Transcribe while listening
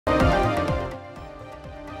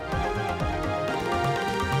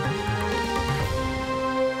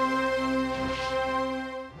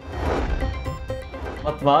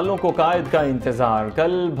मतवालों को कायद का इंतजार।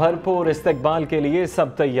 कल भरपूर इस्तकबाल के लिए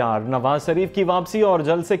सब तैयार। नवाज शरीफ की वापसी और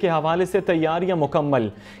जलसे के हवाले से तैयारियां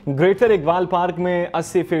मुकम्मल। ग्रेटर इकबाल पार्क में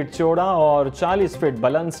 80 फीट चौड़ा और 40 फीट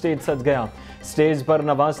बुलंद स्टेज सज गया। स्टेज पर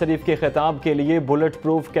नवाज शरीफ के खिताब के लिए बुलेट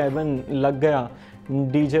प्रूफ कैबिन लग गया।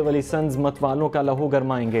 डीजे वली सन्स मतवालों का लहू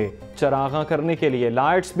गरमाएंगे। चरागा करने के लिए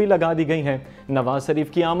लाइट्स भी लगा दी गई हैं। नवाज शरीफ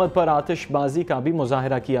की आमद पर आतिशबाजी का भी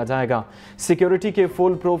मुजाहरा किया जाएगा। सिक्योरिटी के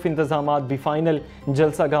फुल प्रूफ इंतजामात भी फाइनल।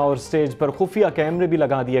 जलसागाह और स्टेज पर खुफिया कैमरे भी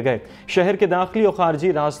लगा दिए गए। शहर के दाखिली और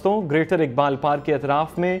खारजी रास्तों ग्रेटर इकबाल पार्क के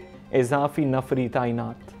अतराफ में इजाफी नफरी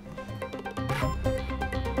तैनात।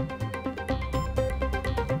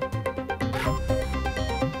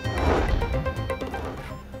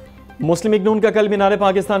 मुस्लिम लीग नून का कल मीनार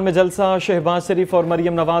पाकिस्तान में जलसा। शहबाज शरीफ और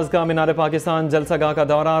मरियम नवाज का मीनार पाकिस्तान जलसागाह का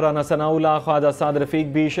दौरा। राना सनाउल्लाह, ख्वाजा साद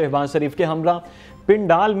रफीक भी शहबाज शरीफ के हमरा।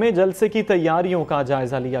 पिंडाल में जलसे की तैयारियों का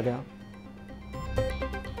जायजा लिया गया।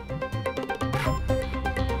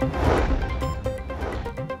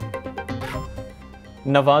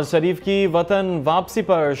 नवाज शरीफ की वतन वापसी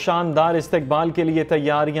पर शानदार इस्तकबाल के लिए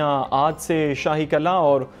तैयारियां। आज से शाही कला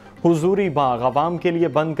और हुजूरी बाग अवाम के लिए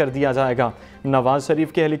बंद कर दिया जाएगा। नवाज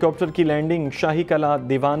शरीफ के हेलीकॉप्टर की लैंडिंग शाही कला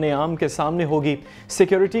दीवाने आम के सामने होगी।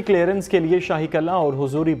 सिक्योरिटी क्लियरेंस के लिए शाही कला और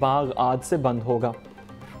हुजूरी बाग आज से बंद होगा।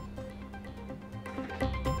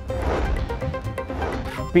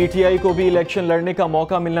 पीटीआई को भी इलेक्शन लड़ने का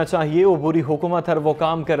मौका मिलना चाहिए। वो बुरी हुकूमत हर वो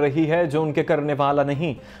काम कर रही है जो उनके करने वाला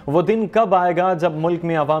नहीं। वो दिन कब आएगा जब मुल्क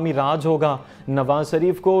में अवामी राज होगा। नवाज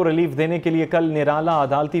शरीफ को रिलीफ देने के लिए कल निराला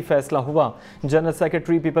अदालती फैसला हुआ। जनरल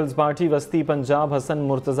सेक्रेटरी पीपल्स पार्टी वस्ती पंजाब हसन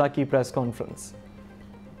मुर्तजा की प्रेस कॉन्फ्रेंस।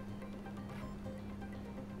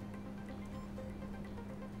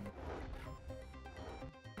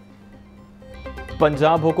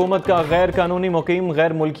 पंजाब हुकूमत का गैर कानूनी मुकीम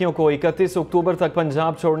गैर मुल्कियों को 31 अक्टूबर तक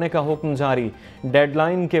पंजाब छोड़ने का हुक्म जारी।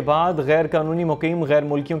 डेडलाइन के बाद गैर कानूनी मुकीम गैर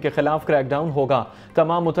मुल्कियों के खिलाफ क्रैकडाउन होगा।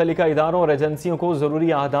 तमाम मुतल्लिका इदारों और एजेंसियों को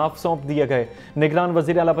जरूरी अहदाफ सौंप दिए गए। निगरान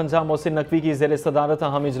वज़ीर आला पंजाब मोहसिन नकवी की ज़ेर सदारत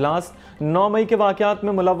अहम इजलास। 9 मई के वाक़यात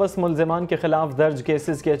में मुलव्वस मुल्ज़िमान के खिलाफ दर्ज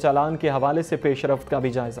केसेस के चालान के हवाले से पेशरफ्त का भी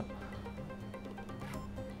जायजा।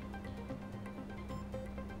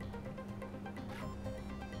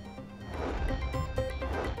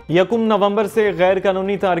 यकुम नवंबर से गैर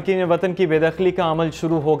कानूनी तारकीन वतन की बेदखली का अमल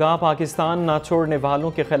शुरू होगा। पाकिस्तान ना छोड़ने वालों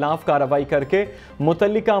के खिलाफ कार्रवाई करके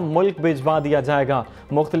मुतल्लिका मुल्क भिजवा दिया जाएगा।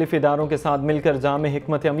 मुख्तलिफ इदारों के साथ मिलकर जामे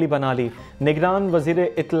हिकमत अमली बना ली। निगरान वजीर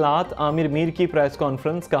इत्तलात आमिर मीर की प्रेस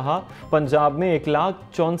कॉन्फ्रेंस। कहा, पंजाब में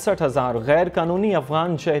 1,64,000 गैर कानूनी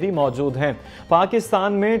अफगान शहरी मौजूद हैं।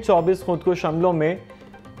 पाकिस्तान में 24 खुदकुश हमलों में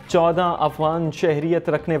 14 अफगान शहरियत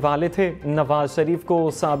रखने वाले थे। नवाज शरीफ को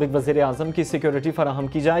साबिक वज़ीर आज़म की सिक्योरिटी फराहम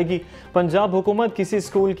की जाएगी। पंजाब हुकूमत किसी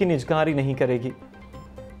स्कूल की निजकारी नहीं करेगी।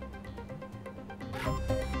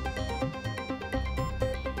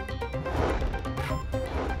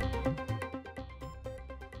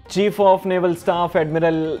 Chief of naval staff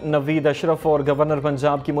admiral Naveed Ashraf और गवर्नर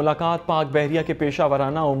पंजाब की मुलाकात। पाक बहरिया के पेशा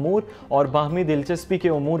वराना उमूर और बाहमी दिलचस्पी के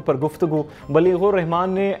उमूर पर गुफ्तगू। बलीगुर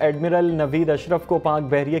रहमान ने एडमिरल नवीद अशरफ को पाक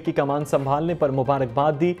बहरिया की कमान संभालने पर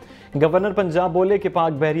मुबारकबाद दी। गवर्नर पंजाब बोले कि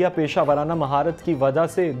पाक बहरिया पेशा वराना महारत की वजह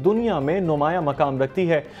से दुनिया में नुमाया मकाम रखती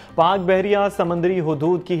है। पाक बहरिया समंदरी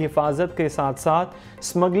हुदूद की हिफाजत के साथ साथ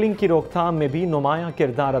स्मगलिंग की रोकथाम में भी नुमाया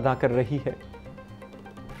किरदार अदा कर रही है।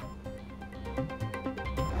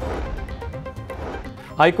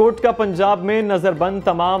 हाईकोर्ट का पंजाब में नजरबंद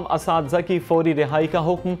तमाम असातिज़ा की फौरी रिहाई का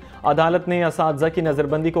हुक्म। अदालत ने असातिज़ा की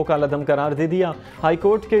नजरबंदी को कालादम करार दे दिया।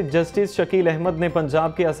 हाईकोर्ट के जस्टिस शकील अहमद ने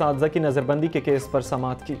पंजाब के असातिज़ा की नजरबंदी के केस पर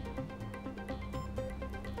समाअत की।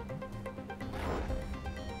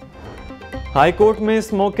 हाईकोर्ट में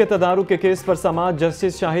स्मोक के तदारुक के केस पर समाअत।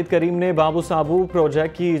 जस्टिस शाहिद करीम ने बाबू साबू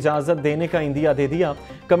प्रोजेक्ट की इजाजत देने का इंदिया दे दिया।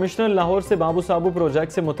 कमिश्नर लाहौर से बाबू साबू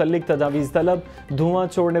प्रोजेक्ट से मुतल्लिक तजावीज़ तलब। धुआं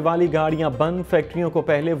छोड़ने वाली गाड़ियां बंद, फैक्ट्रियों को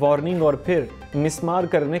पहले वार्निंग और फिर मिसमार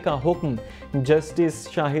करने का हुक्म। जस्टिस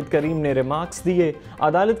शाहिद करीम ने रिमार्क्स दिए,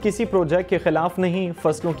 अदालत किसी प्रोजेक्ट के खिलाफ नहीं,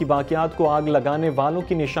 फसलों की बाकियात को आग लगाने वालों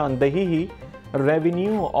की निशानदेही ही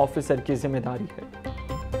रेवेन्यू ऑफिसर की जिम्मेदारी है।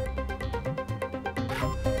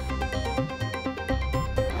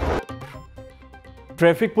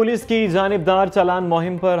 ट्रैफिक पुलिस की जानिबदार चालान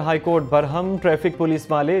मुहिम पर हाईकोर्ट बरहम। ट्रैफिक पुलिस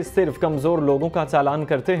वाले सिर्फ कमजोर लोगों का चालान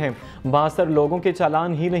करते हैं, बासर लोगों के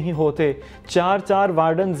चालान ही नहीं होते। 4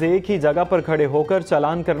 वार्डन एक ही जगह पर खड़े होकर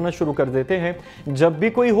चालान करना शुरू कर देते हैं। जब भी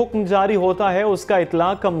कोई हुक्म जारी होता है उसका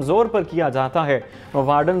इतलाक कमजोर पर किया जाता है।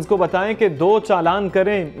 वार्डन को बताएं कि 2 चालान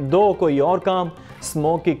करें, 2 कोई और काम।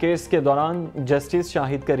 स्मोक की केस के दौरान जस्टिस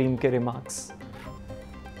शाहिद करीम के रिमार्क्स।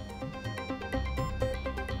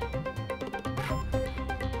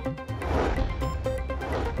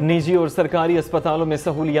 निजी और सरकारी अस्पतालों में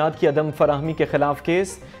सहूलियात की अदम फराहमी के खिलाफ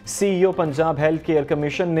case. CEO Punjab health care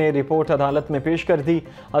commission ने रिपोर्ट अदालत में पेश कर दी।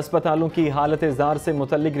 अस्पतालों की हालत जार से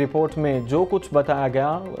मुतल्लिक रिपोर्ट में जो कुछ बताया गया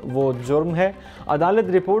वो जुर्म है। अदालत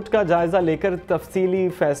रिपोर्ट का जायजा लेकर तफसीली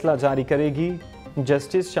फैसला जारी करेगी।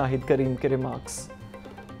 जस्टिस शाहिद करीम के रिमार्क्स।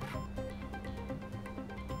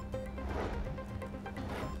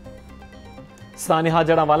 सानिहा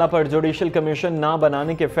जड़ावाला पर जुडिशल कमीशन ना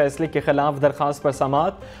बनाने के फैसले के खिलाफ दरखास्त पर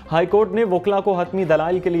समाअत। हाईकोर्ट ने वकला को हतमी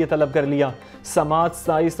दलाइल के लिए तलब कर लिया। समाअत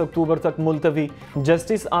 27 अक्टूबर तक मुलतवी।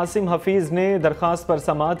 जस्टिस आसिम हफीज ने दरखास्त पर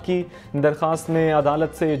समाअत की। दरखास्त में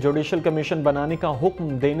अदालत से जुडिशल कमीशन बनाने का हुक्म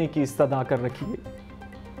देने की इस्तदा कर रखी है।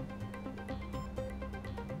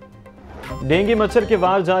 डेंगू मच्छर के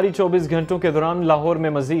वार जारी 24 घंटों के दौरान लाहौर में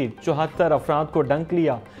मजीद 74 अफराद को डंक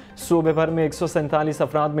लिया। सूबे भर में 147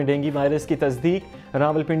 अफराद में डेंगू वायरस की तस्दीक।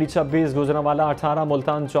 रावलपिंडी 26, गुजरांवाला 18,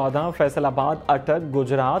 मुल्तान 14, फैसलाबाद, अटक,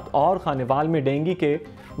 गुजरात और खानेवाल में डेंगू के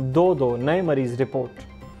 2 नए मरीज रिपोर्ट।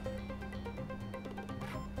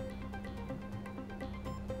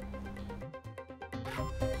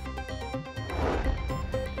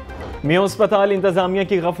 मियां अस्पताल इंतजामिया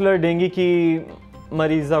की गफलत, डेंगू की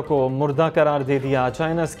मरीजा को मुर्दा करार दे दिया।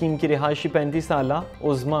 चाइना स्कीम की रिहायशी 35 साला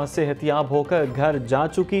उज़्मा सेहतियाब होकर घर जा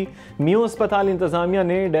चुकी। मियां अस्पताल इंतजामिया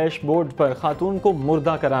ने डैशबोर्ड पर खातून को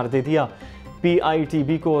मुर्दा करार दे दिया।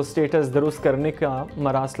 PITB को स्टेटस दुरुस्त करने का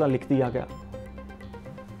मरासला लिख दिया गया।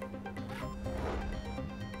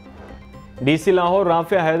 DC लाहौर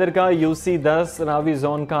राफिया हैदर का UC10 रावी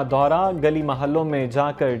जोन का दौरा। गली महल्लों में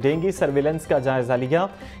जाकर डेंगू सर्विलेंस का जायजा लिया।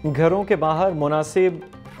 घरों के बाहर मुनासिब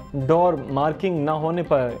डोर मार्किंग न होने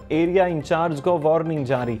पर एरिया इंचार्ज को वार्निंग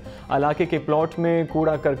जारी। इलाके के प्लॉट में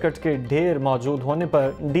कूड़ा करकट के ढेर मौजूद होने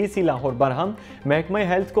पर DC लाहौर बरहम। महकमा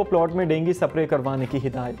हेल्थ को प्लॉट में डेंगू स्प्रे करवाने की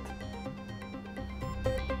हिदायत।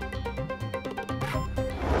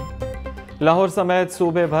 लाहौर समेत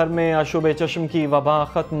सूबे भर में आशूब चश्म की वबा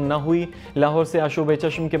खत्म न हुई। लाहौर से आशूब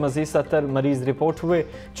चश्म के मजीद 70 मरीज रिपोर्ट हुए।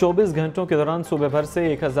 24 घंटों के दौरान सूबे भर से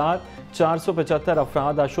 1475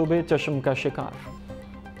 अफराद आशूब चश्म का शिकार।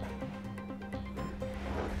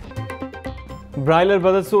 ब्रायलर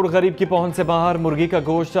बदसूर गरीब की पहुंच से बाहर। मुर्गी का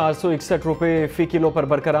गोश्त 461 रुपये फी किलो पर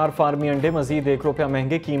बरकरार। फार्मी अंडे मजीद 1 रुपया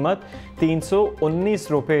महंगे, कीमत 319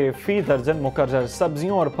 रुपये फी दर्जन मुकर्रर।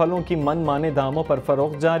 सब्जियों और फलों की मन माने दामों पर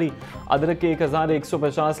फरोख्त जारी। अदरक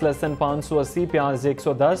 1150, लहसुन 580, प्याज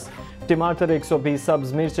 110, टमाटर 120,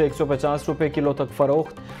 सब्ज मिर्च 150 रुपये किलो तक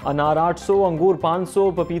फरोख्त। अनार 800, अंगूर 500,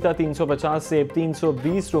 पपीता 350, सेब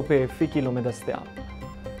 320 रुपये फी किलो में दस्तयाब।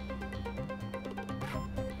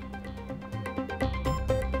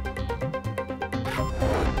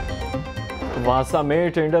 वासा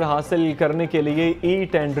में टेंडर हासिल करने के लिए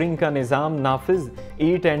टेंडरिंग का निज़ाम नाफिज।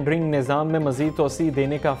 टेंडरिंग निज़ाम में मजीद तोसी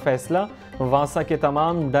देने का फैसला। वासा के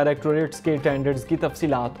तमाम डायरेक्टोरेट्स के टेंडर्स की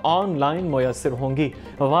तफसीलात ऑनलाइन मुयस्सर होंगी।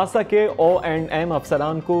 वासा के O&M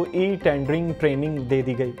अफसरान को टेंडरिंग ट्रेनिंग दे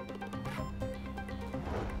दी गई।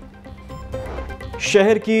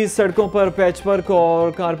 शहर की सड़कों पर पैचवर्क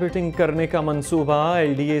और कारपेटिंग करने का मंसूबा।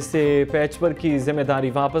 LDA से पैचवर्क की जिम्मेदारी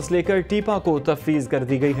वापस लेकर टीपा को तफवीज़ कर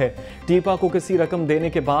दी गई है। टीपा को किसी रकम देने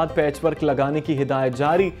के बाद पैचवर्क लगाने की हिदायत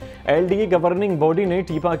जारी। LDA गवर्निंग बॉडी ने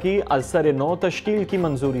टीपा की असर नौ तश्कील की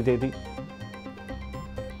मंजूरी दे दी।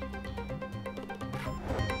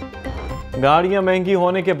 गाड़ियां महंगी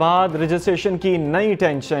होने के बाद रजिस्ट्रेशन की नई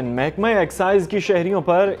टेंशन। महकमा एक्साइज की शहरियों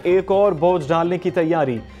पर एक और बोझ डालने की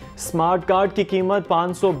तैयारी। स्मार्ट कार्ड की कीमत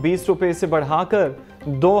 520 रुपये से बढ़ाकर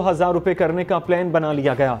 2000 रुपये करने का प्लान बना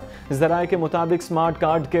लिया गया। जराये के मुताबिक स्मार्ट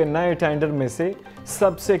कार्ड के नए टेंडर में से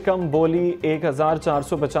सबसे कम बोली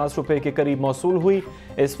 1450 रुपये के करीब मौसूल हुई।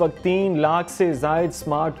 इस वक्त 3 लाख से जायद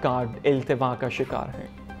स्मार्ट कार्ड इल्तिवा का शिकार हैं।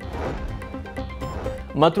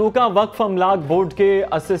 मतरूका वक्फ अमलाक बोर्ड के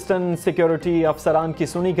असिस्टेंट सिक्योरिटी अफसरान की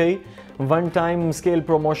सुनी गई। वन टाइम स्केल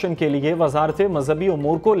प्रमोशन के लिए वजारत मजहबी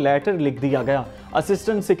उमूर को लेटर लिख दिया गया।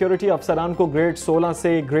 असिस्टेंट सिक्योरिटी अफसरान को ग्रेड 16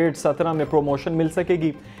 से ग्रेड 17 में प्रमोशन मिल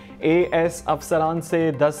सकेगी। AS अफसरान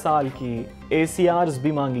से 10 साल की ACRs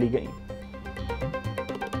भी मांग ली गई।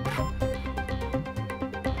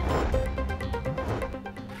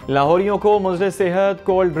 लाहौरियों को मुज़र सेहत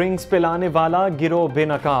कोल्ड ड्रिंक्स पिलाने वाला गिरोह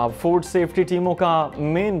बेनकाब। फूड सेफ्टी टीमों का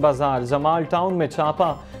मेन बाजार जमाल टाउन में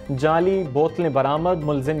छापा। जाली बोतलें बरामद,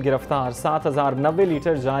 मुलजिम गिरफ्तार। 7090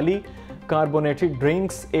 लीटर जाली कार्बोनेटेड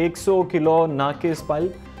ड्रिंक्स, 100 किलो नाकिस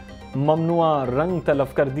पल्प, ममनुआ रंग तलब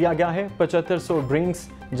कर दिया गया है। 7500 ड्रिंक्स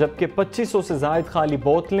जबकि 2500 से जायद खाली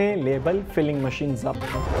बोतलें, लेबल, फिलिंग मशीन जब्त।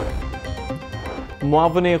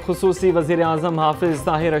 मुआवने खुसूसी वज़ीर आज़म हाफिज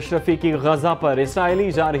ताहिर अशरफी की गजा पर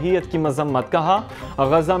इसराइली जारहियत की मजम्मत। कहा,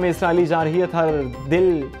 गजा में इसराइली जारहियत हर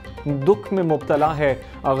दिल दुख में मुब्तला है।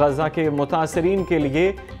 गजा के मुतासरीन के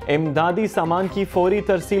लिए इमदादी सामान की फौरी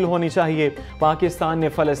तरसील होनी चाहिए। पाकिस्तान ने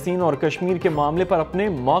फ़लस्तीन और कश्मीर के मामले पर अपने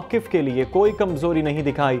मौक़िफ़ के लिए कोई कमज़ोरी नहीं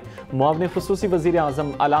दिखाई। मुआविन ख़ुसूसी वज़ीर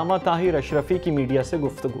आज़म अलामा ताहिर अशरफी की मीडिया से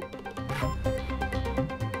गुफ्तगू।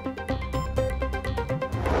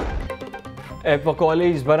 एक्वा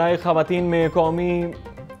कॉलेज बराए ख़वातीन में कौमी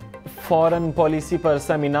फ़ॉरेन पॉलिसी पर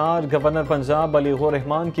सेमिनार। गवर्नर पंजाब बलीगुर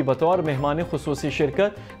रहमान की बतौर मेहमान ख़ुसूसी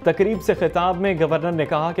शिरकत। तकरीब से खिताब में गवर्नर ने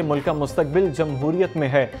कहा कि मुल्क का मुस्तकबिल जमहूरियत में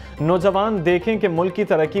है। नौजवान देखें कि मुल्क की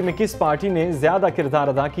तरक्की में किस पार्टी ने ज़्यादा किरदार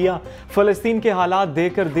अदा किया। फ़लस्तीन के हालात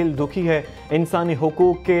देखकर दिल दुखी है। इंसानी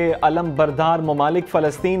हुकूक के अलम बरदार ममालिक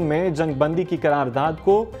फ़लस्तीन में जंगबंदी की करारदाद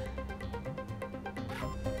को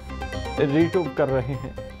रीटू कर रहे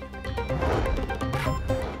हैं।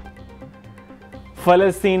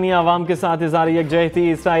 फ़लस्तीनी आवाम के साथ इज़हार यकजहती।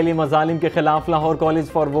 इसराइली मज़ालिम के खिलाफ Lahore college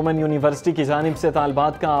for women university की जानिब से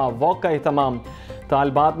तालबात का वॉक का एहतमाम।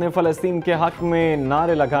 तालबात ने फ़लस्तीन के हक़ में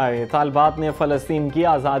नारे लगाए। तालबात ने फ़लस्तीन की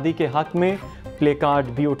आज़ादी के हक़ में प्ले कार्ड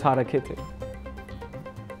भी उठा रखे थे।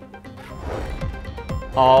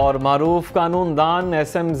 और मारूफ कानूनदान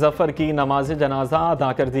SM ज़फ़र की नमाज जनाजा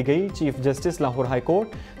अदा कर दी गई। Chief justice Lahore high court,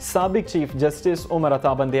 साबिक chief justice Umar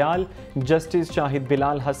Ata Bandial, justice Shahid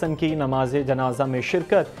Bilal Hasan की नमाज जनाजा में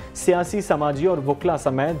शिरकत। सियासी, समाजी और वकला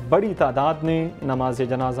समेत बड़ी तादाद ने नमाज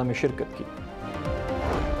जनाजा में शिरकत की।